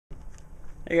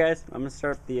Hey guys, I'm going to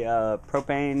start the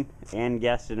propane and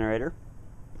gas generator.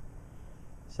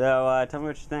 So tell me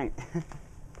what you think.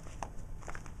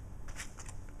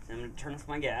 I'm going to turn off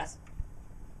my gas.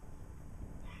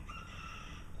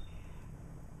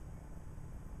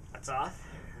 That's off.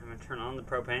 I'm going to turn on the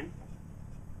propane.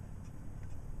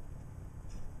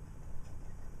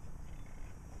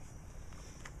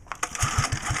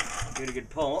 Give it a good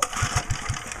pull.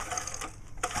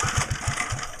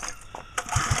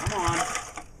 Come on.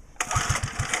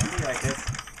 Be like this.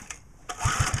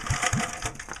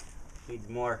 Needs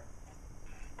more.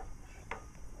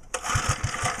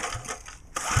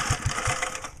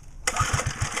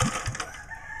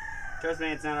 Trust me,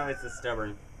 it's not always this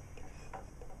stubborn.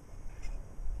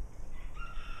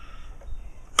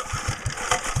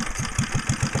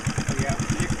 There we go.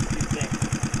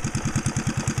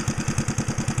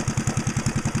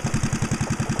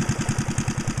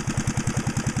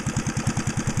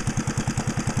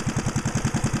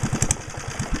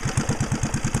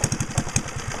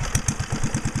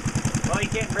 Well, you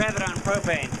can't grab it on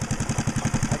propane.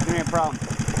 That's gonna be a problem.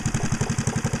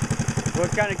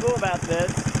 What's kind of cool about this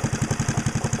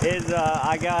is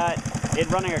I got it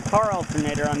running a car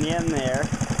alternator on the end there,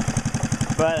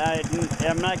 but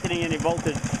I'm not getting any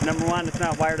voltage. Number one, it's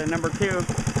not wired, and number two,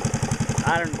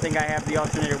 I don't think I have the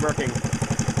alternator working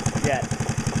yet.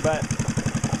 But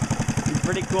it's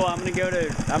pretty cool. I'm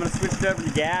gonna switch it over to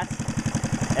gas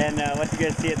and let you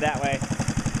guys see it that way.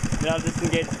 Then I'll just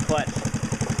engage the clutch.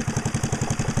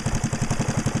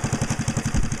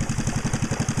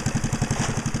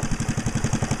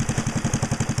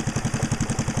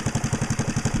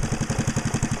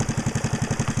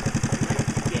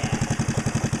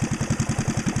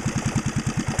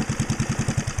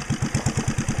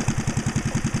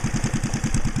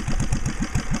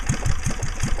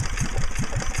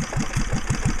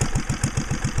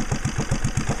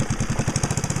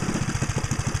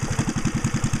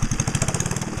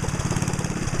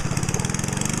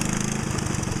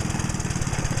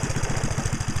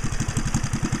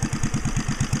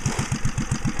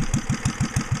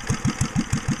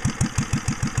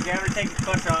 Okay, I'm gonna take the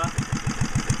clutch off.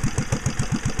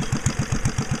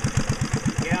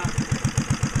 Yeah.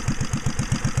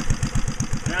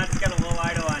 Now it's got a low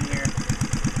idle on here.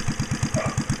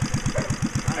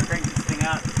 I'm gonna crank this thing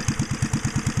up.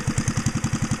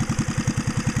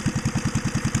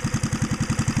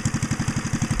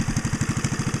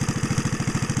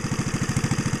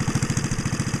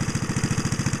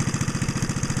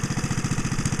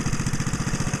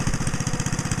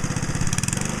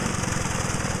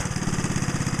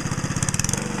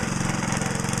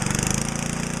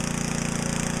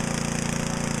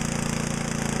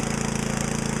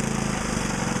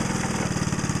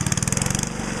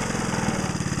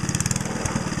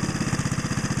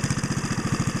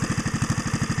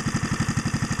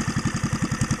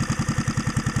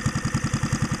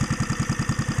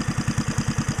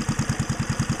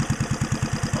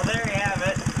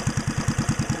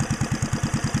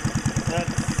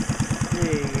 Let's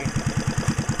see.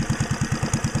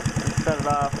 Let's shut it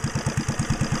off.